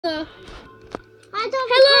Hello,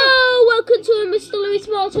 welcome to Mr. Louis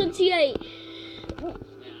Small 28.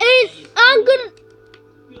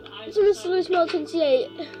 Mr. Louis Small 28.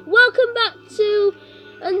 Welcome back to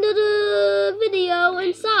another video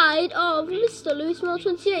inside of Mr. Louis Small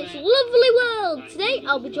 28's lovely world. Today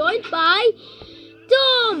I'll be joined by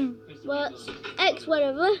Dom. Well, X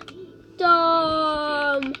whatever.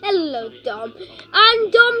 Dom. Hello, Dom.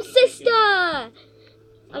 And Dom's sister.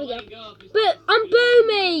 There we go. But I'm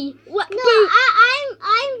Boomy. What? No,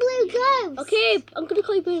 I'm Blue Ghost. Okay, I'm gonna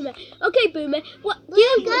call you Boomy. Okay, Boomy. What?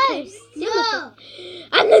 Blue Ghost. No. No.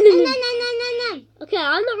 Okay,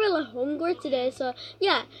 I'm not really hungry today, so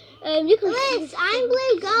yeah. You can. Liz, I'm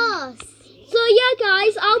Blue Ghost. So yeah,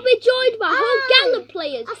 guys, I'll be joined by a whole gang of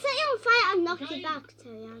players. I'll set you on fire and knock you back,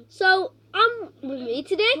 Terry. So I'm with me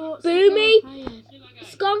today, Boomy,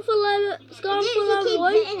 Sconful one,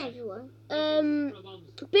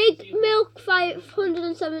 Big Milk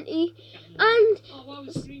 570, and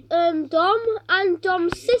Dom and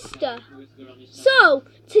Dom's sister. So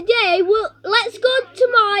today let's go to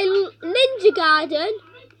my ninja garden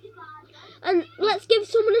and let's give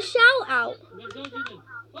someone a shout out.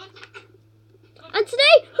 And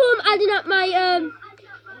today who I'm adding at my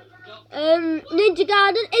ninja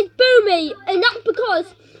garden is Boomy, and that's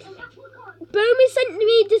because Boomy sent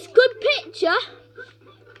me this good picture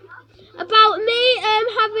about me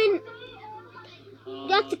having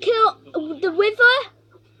got to kill the Wither,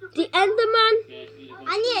 the Enderman,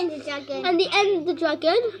 and the Ender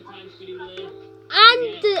Dragon,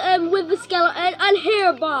 and the Wither skeleton and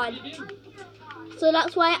Herobon. So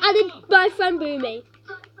that's why I added my friend Boomy.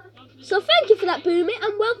 So thank you for that, Boomy,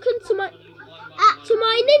 and welcome to my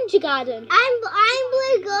ninja garden. I'm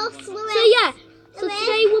Blue Ghost, Louis. So yeah, so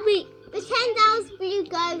today will be pretend I was Blue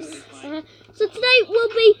Ghost. So today we'll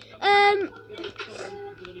be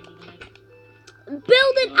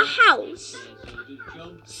building a house.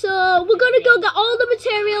 So we're gonna go get all the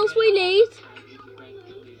materials we need.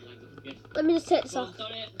 Let me just take this off.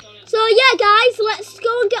 So yeah, guys, let's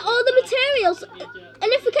go and get all the materials.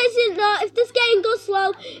 And if in case you didn't know, if this game goes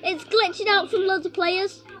slow, it's glitching out from loads of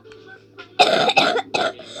players. No,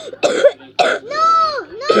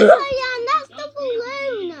 Tarian, that's the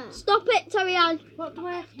balloon. Stop it, Tarian. What do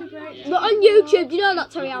I have to break? We're on YouTube, do you know that,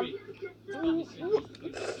 Tarian?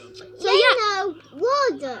 So yeah,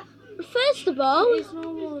 wood. First of all,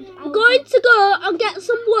 we're going to go and get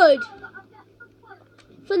some wood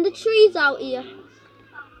from the trees out here.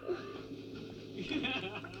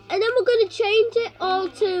 And then we're going to change it all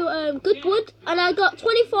to good wood. And I got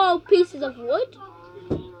 24 pieces of wood.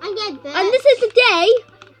 And this is the day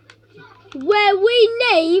where we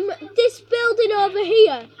name this building over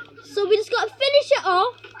here. So we just got to finish it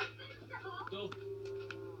off.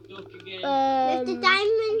 With the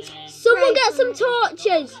diamonds. Someone get some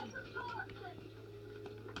torches.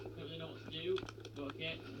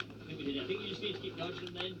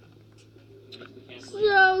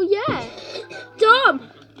 So yeah, Dom.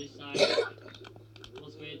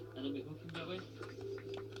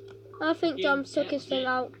 I think Dom took his thing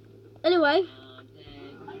out. Anyway,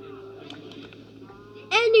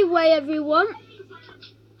 everyone.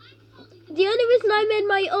 The only reason I made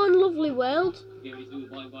my own lovely world,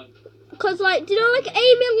 because like, do you know, like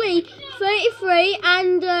Amy Lee 33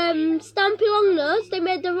 and Stampy Longnose, they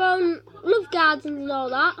made their own love gardens and all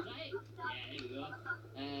that.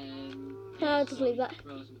 I'll just leave that.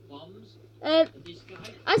 I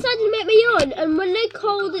decided to make my own, and when they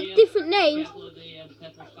called it different names,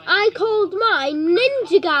 I called mine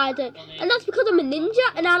Ninja Garden, and that's because I'm a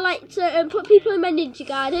ninja, and I like to put people in my ninja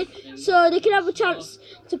garden so they can have a chance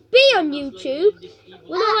to be on YouTube.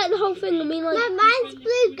 Well, not like the whole thing. I mean, like mine's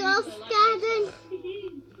Blue Ghost Garden.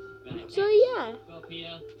 So yeah.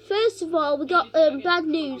 First of all, we got bad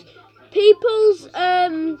news. People's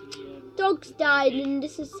dogs died, and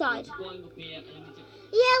this is sad.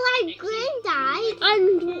 Yeah, like Green died.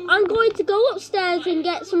 And I'm going to go upstairs and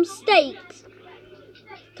get some steaks.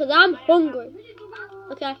 Because I'm hungry.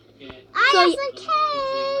 Okay. That's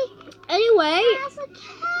okay. Anyway. That's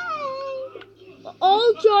okay.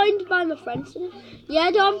 All joined by my friends today.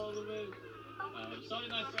 Yeah, Dom?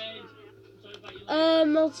 I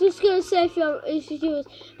was just going to say if you was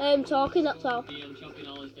talking, that's all.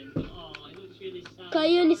 Okay,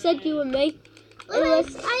 you only said you and me.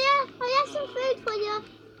 Louis, I have some food for you.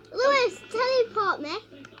 Louis, teleport me.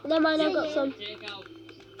 Never mind, I got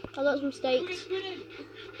some steaks.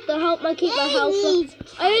 They'll help me keep my health up.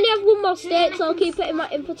 I only have one more steak, so I'll keep it in my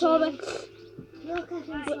inventory. Look, I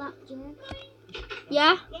can slap you.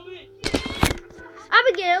 Yeah?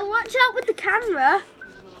 Abigail, watch out with the camera.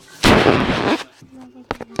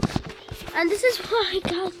 And this is why,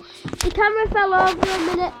 guys, the camera fell over a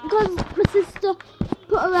minute because my sister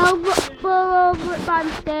put her elbow over it by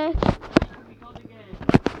mistake.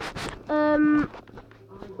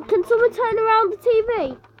 Can someone turn around the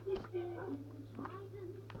TV?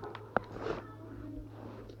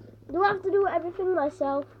 Do I have to do everything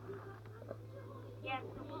myself?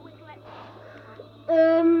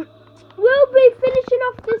 We'll be finishing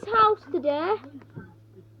off this house today.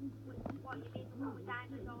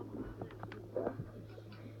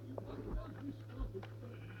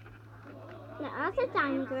 That's a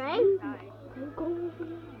angry.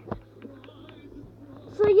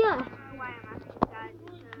 So yeah.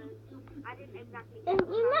 You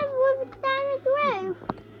remember with the diamond roof?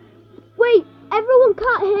 Wait, everyone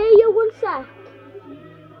can't hear you. 1 sec.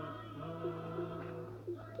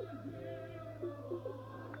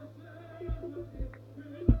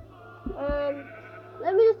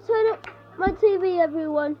 Let me just turn up my TV,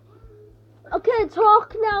 everyone. Okay,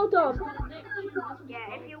 talk now, Dom.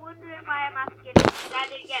 Yeah, if you're wondering why I'm asking, I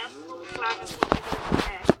didn't get a full plan of what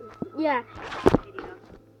we're doing Yeah. video.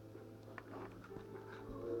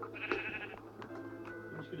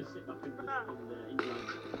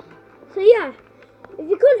 So yeah, if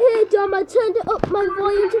you couldn't hear Dom, I turned it up my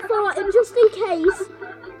volume to 40 just in case.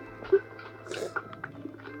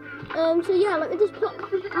 So yeah, let me just put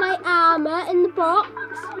my armour in the box.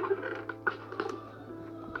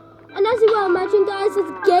 And as you well imagine, guys,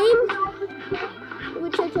 this game,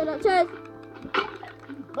 which I turn upstairs.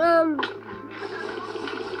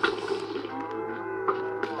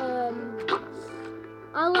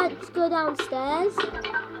 I like to go downstairs,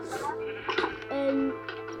 and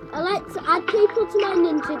I like to add people to my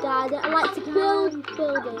Ninja Garden. I like to build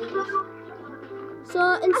buildings.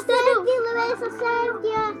 So instead of Lewis, I saved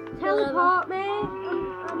you. teleport me,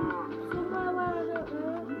 somewhere where I don't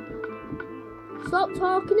know. Stop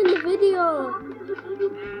talking in the video.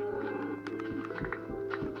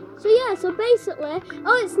 So yeah, so basically,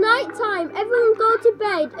 oh, it's night time. Everyone go to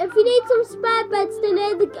bed. If you need some spare beds, they're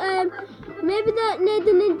near the maybe they're near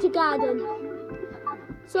the Ninja Garden.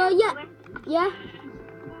 So yeah, yeah.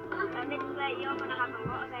 And this way you're going to have a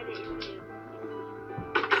lot of editing to do.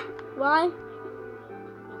 Why?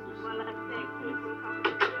 Well, like I say, people come to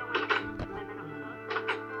do when they're not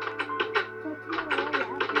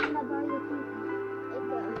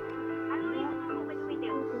I don't even know which we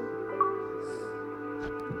do.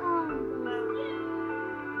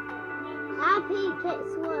 Happy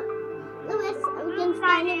kids, what? Lewis, are we going to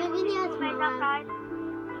start another video tomorrow?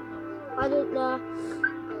 I don't know.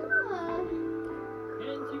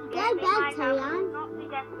 Go to bed, Tayan. Not be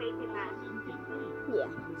decorating that.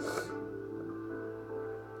 Yeah.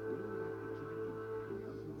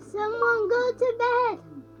 Someone go to bed.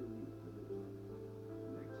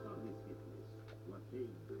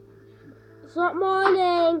 It's not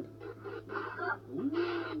morning.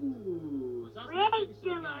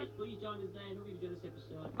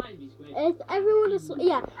 If everyone is,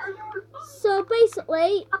 yeah. So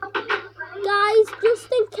basically, guys,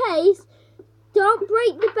 just in case, don't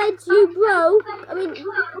break the beds you broke. I mean,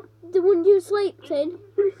 the one you slept in.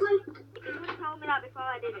 You should have told me that before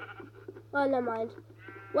I did it. Oh, never mind.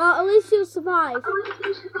 Well, at least you'll survive.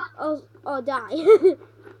 Or die.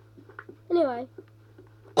 Anyway.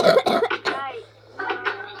 Right.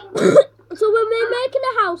 So we're making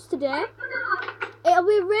a house today. It'll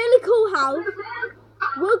be a really cool house.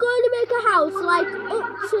 We're going to make a house like up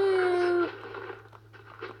to...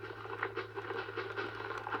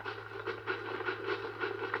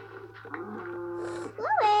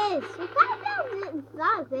 Lewis, you can't build it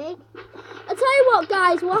that big. I tell you what,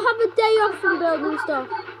 guys, we'll have a day off from building stuff.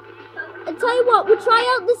 I tell you what, we'll try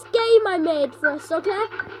out this game I made for us, okay?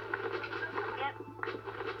 Yep.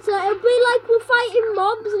 So it'll be like we're fighting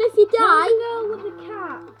mobs, and if you die, with the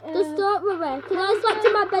cat. just don't worry. Because I slept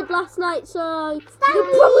in my bed last night, so you'll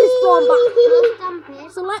probably spawn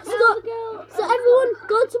back. So let's go. So everyone,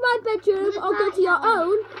 go to my bedroom or go to your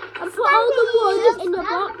own and put all the wood in your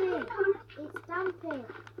box. It's Stampy.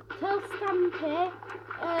 Tell Stampy,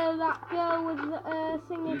 that girl with the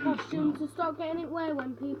singing costume, to stop getting it away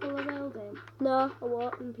when people are building. No, I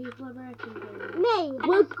won't. When people are breaking things. Me.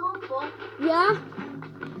 We'll, yeah,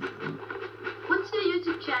 What's your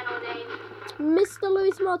YouTube channel name? Mr.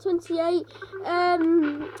 Louis Moore 28.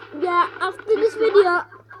 Yeah, after this video,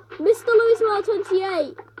 Mr. Louis Moore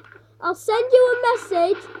 28. I'll send you a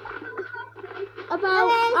message about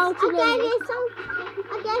how to I name it.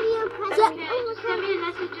 gave you a present. Send me a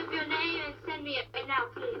message of your name and send me it right now,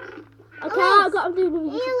 please. Okay, I've got to do the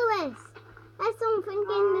Hey, Lewis. There's something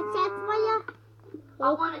in the chat for you. I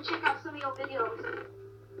want to check out some of your videos.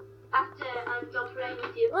 after John playing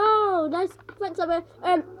with you. Oh, nice. Thanks, Abby.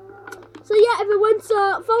 So yeah, everyone. So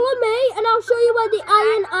follow me, and I'll show you where the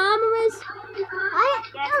iron armor is.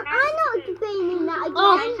 I'm not being in that again.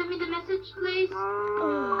 Oh. Send me the message, please.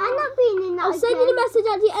 I'm not being in that I'll again. send you the message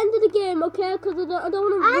at the end of the game, okay? Because I don't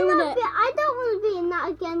want to ruin it. I don't want to be in that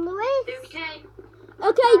again, Louis. Okay.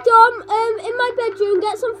 Okay, Dom. In my bedroom,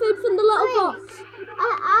 get some food from the little box.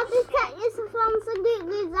 I'll just take you some from some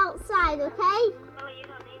googles outside, okay? No, you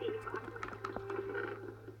don't need it.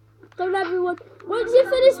 Don't everyone. Once you're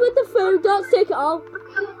finished with the food, don't take it all.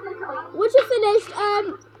 Once you're finished,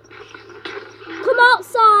 come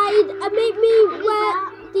outside and meet me where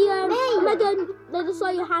the Megan. I just saw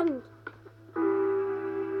your hand.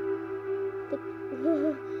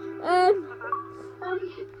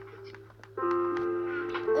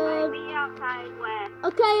 Be outside where?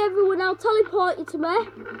 Okay, everyone, I'll teleport you to me.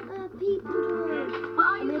 People What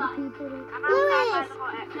are you guys? Louis,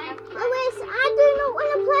 Louis, I do not want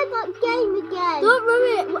to play that game again. Don't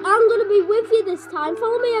worry, I'm gonna be with you this time.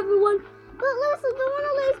 Follow me, everyone. But Louis, I don't want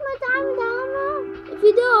to lose my diamond armor. If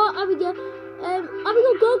you don't, Abigail,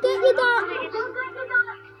 go get your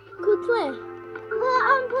quickly. Put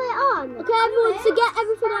it on. Okay, everyone, so get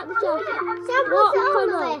everything out the chest. So What? put it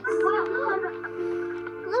on, Connor?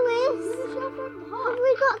 Louis, have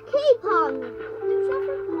we got keep on?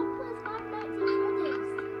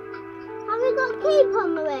 Have we got keep on,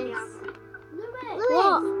 Louis?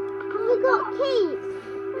 What? Have we got keep?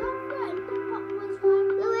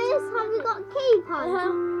 Louis, have we got keep on?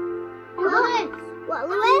 What,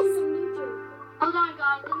 Louis? hold on,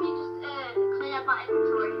 guys. Let me just clean up my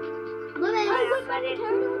inventory. Louis?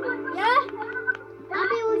 Yeah?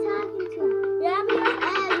 Abby was talking to him. Yeah, Abigail?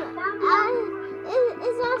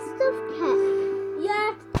 Is our stuff kept? Yeah.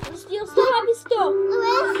 You'll still have your stuff.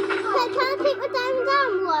 Louis, can I keep my diamond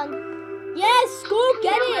armor on? Yes, go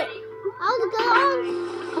get it. I'll go on.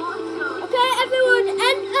 Okay, everyone,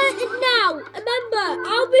 enter it now. Remember,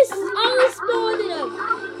 I'll be spawning them.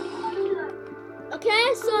 Okay,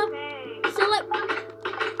 so let.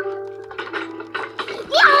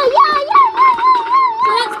 Yeah. So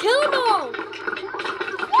let's kill them all.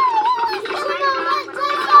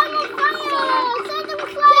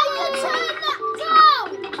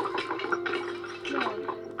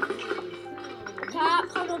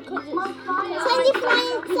 Send you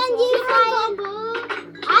flying.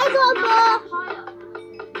 I got a bow.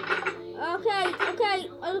 Okay.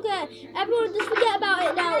 Everyone, just forget about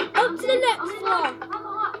it now. Up to the next floor.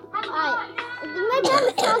 Right. My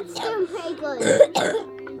diamond sword's doing pretty good.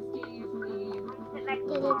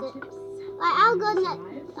 Right, I'll go next.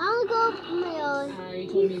 I'll go for my own.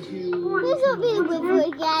 Please don't be a wither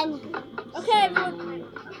again. Okay, everyone.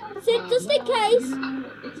 So just in case.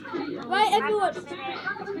 Right, everyone.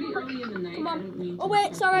 Come on. Oh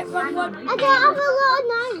wait, sorry, wrong one. I don't have a lot of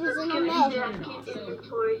knives in me.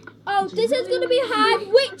 Oh, this is gonna be hard.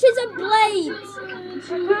 Witches and blades.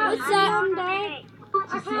 What's that?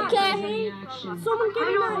 Okay. Someone give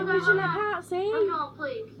me night vision, I can't see.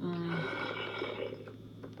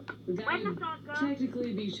 The guy would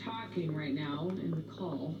technically be talking right now in the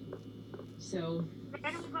call. So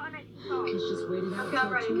let's just wait it out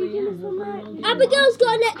till 2 a.m. Abigail's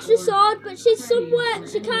got an extra sword, but she's somewhere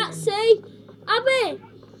she can't see. Abby,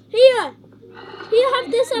 here, have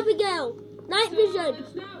this, Abigail. Night vision.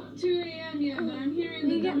 It's not 2 a.m. yet, but I'm hearing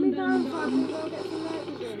You the get me down so I dumbbell. can go get some night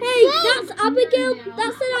vision. Hey, that's Abigail.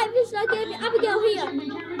 That's the night vision I gave you. Abigail, here. My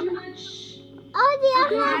camera too much. Oh, the I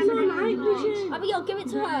have no night vision. Abigail, give it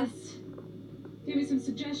to her. Give me some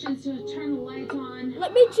suggestions to turn the lights on.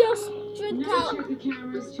 Let me just drink Not out. check the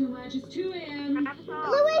cameras too much. It's 2 a.m.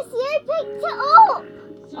 Louis, you picked it up.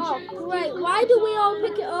 So Oh, check- great. Why do we all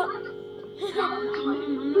pick it up?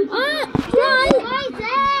 Right. Right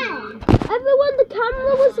there. Everyone, the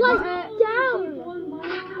camera was like down.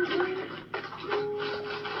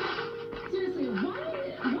 Seriously, why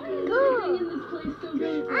is everything in this place so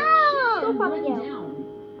very Ow. Stop, run Abigail. down?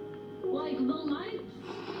 Like the lights.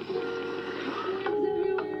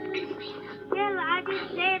 Yeah, I didn't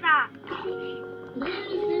say that. They need to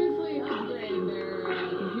seriously upgrade their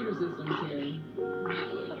computer systems here.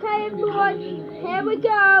 Okay, everyone, here we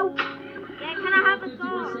go. Yeah, can I have a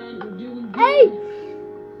sword? 50%, we're doing good. Hey,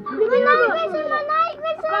 My night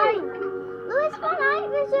vision. Louis, my night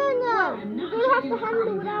vision. I'm not you're gonna have to checking the handle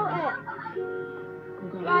fucking without camera. it. Oh,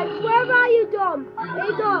 God. Right, where are you, Dom? Here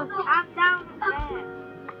you go. I'm down there.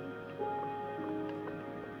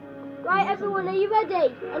 Right, everyone, are you ready? I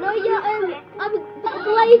know you're the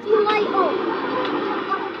blades will light up.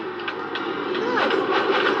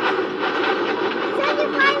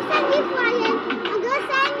 Send you flying. I'm gonna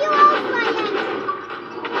send you all flying.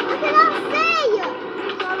 Look at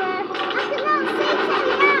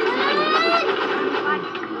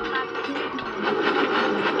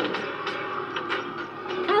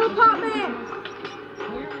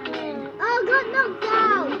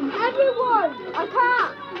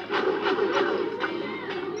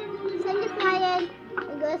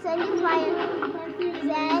Go send you flying.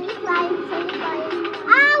 Send you flying. Send you flying.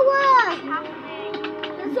 Ow!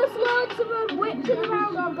 There's just loads of them witches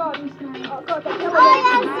around. Oh god. Oh god, they're killing Oh me.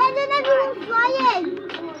 yeah, sending everyone flying.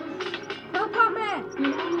 Look at me.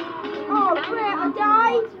 Oh great, I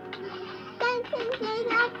died.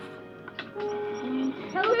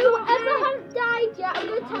 Whoever hasn't died yet, I'm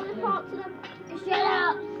going to teleport to them. Shut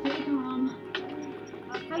up. Stay calm.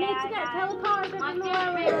 I need to get teleported from the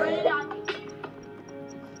way.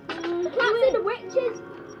 I can't see the witches.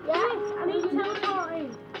 Yes, I need teleporting.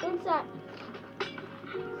 One sec.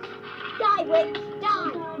 Die, witch,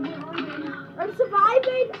 die. I'm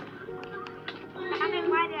surviving.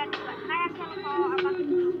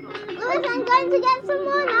 Lewis, I'm going to get some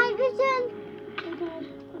more night vision.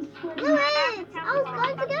 Lewis, I was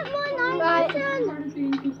going to get more night vision.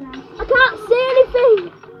 I can't see anything.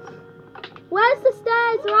 Where's the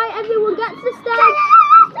stairs? Right, everyone, get to the stairs.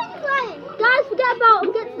 Guys, forget about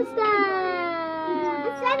them. Get to the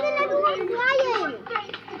stairs. Sending everyone flying.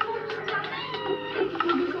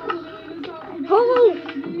 Oh,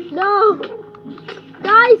 no.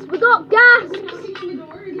 Guys, we got gasps.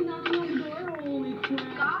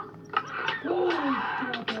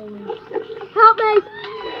 Help me.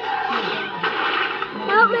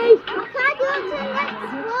 Help me. I can't go to the next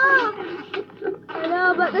floor. I know,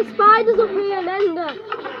 but the spider's up here and Ender.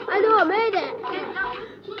 I know, I made it.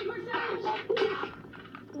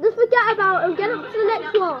 Just forget about him. Get up to the next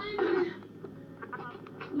floor.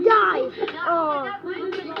 Die. Oh.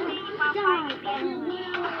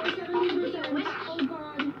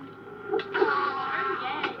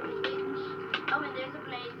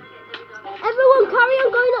 Everyone, carry on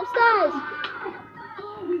going upstairs.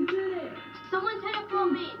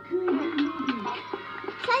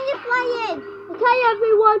 Send you flying. Okay,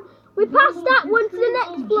 everyone. We passed that one to the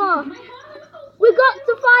next floor. We got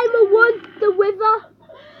to final one, the wither.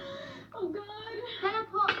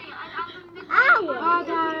 Ow.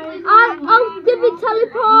 I'll give you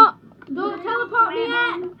teleport. Don't teleport me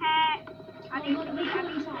yet.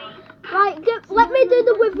 Right, let me do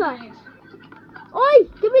the wither. Oi,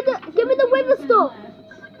 give me the wither stuff.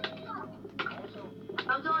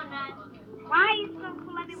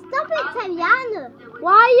 Stop it, Tariana.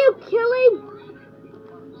 Why are you killing?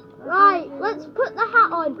 Right, let's put the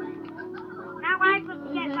hat on. Now I could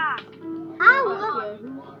get back. Ow.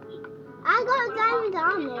 I got a diamond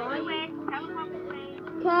armor. Wait, teleport away.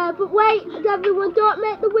 Okay, but wait, everyone, don't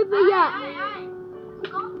make the wither yet.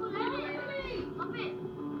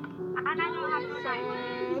 And I don't have to die.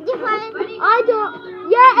 Send you flying. I don't.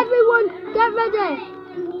 Yeah, everyone, get ready.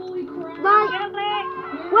 Right,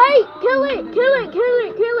 wait, kill it. Kill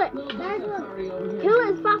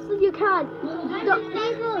it as fast as you can.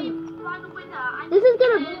 This is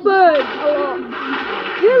gonna burn a lot.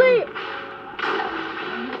 Kill it.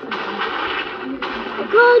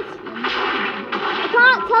 I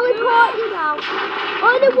can't teleport you now.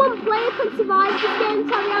 Only one player can survive this game,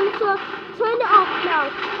 Tariana, so turn it off now.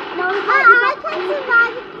 I can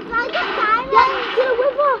survive if I get diamond. Get to the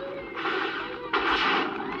wither.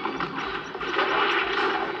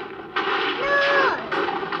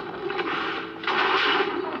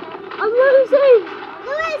 I'm losing.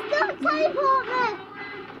 Lewis, don't teleport me.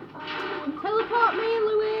 Teleport me,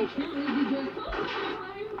 Louis.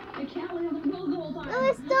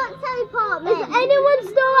 Lewis, don't teleport me. Is anyone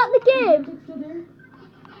still at the game?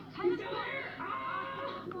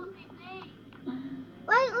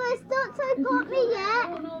 Wait, Lewis, don't teleport me yet.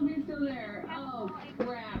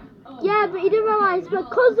 Yeah, but you didn't realise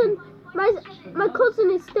my cousin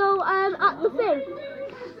is still at the thing.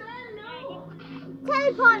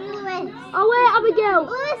 Teleport me, Lewis. Oh wait, Abigail.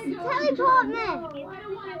 Lewis, teleport me.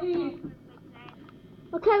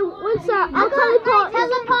 Okay, one sec. I'll teleport.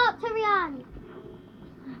 Teleport to Ryan.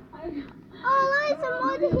 Oh, Lewis, I'm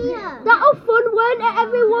already here. That was fun, weren't it,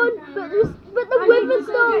 everyone? But the wither's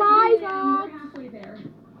still alive.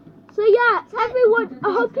 So yeah, everyone, I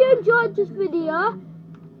hope you enjoyed this video.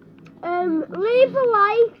 Leave a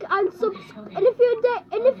like and subscribe. And if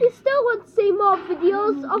you still want to see more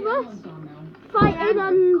videos of us fighting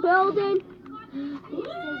and building,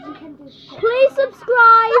 please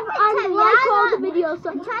subscribe and like all the videos. So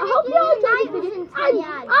I hope you all enjoyed the video. And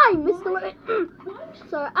I'm Mr. Lewis.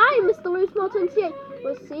 Sorry, I'm Mr. Lewis More 28.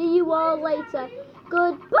 We'll see you all later.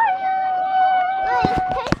 Goodbye. Lewis,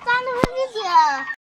 take down the video.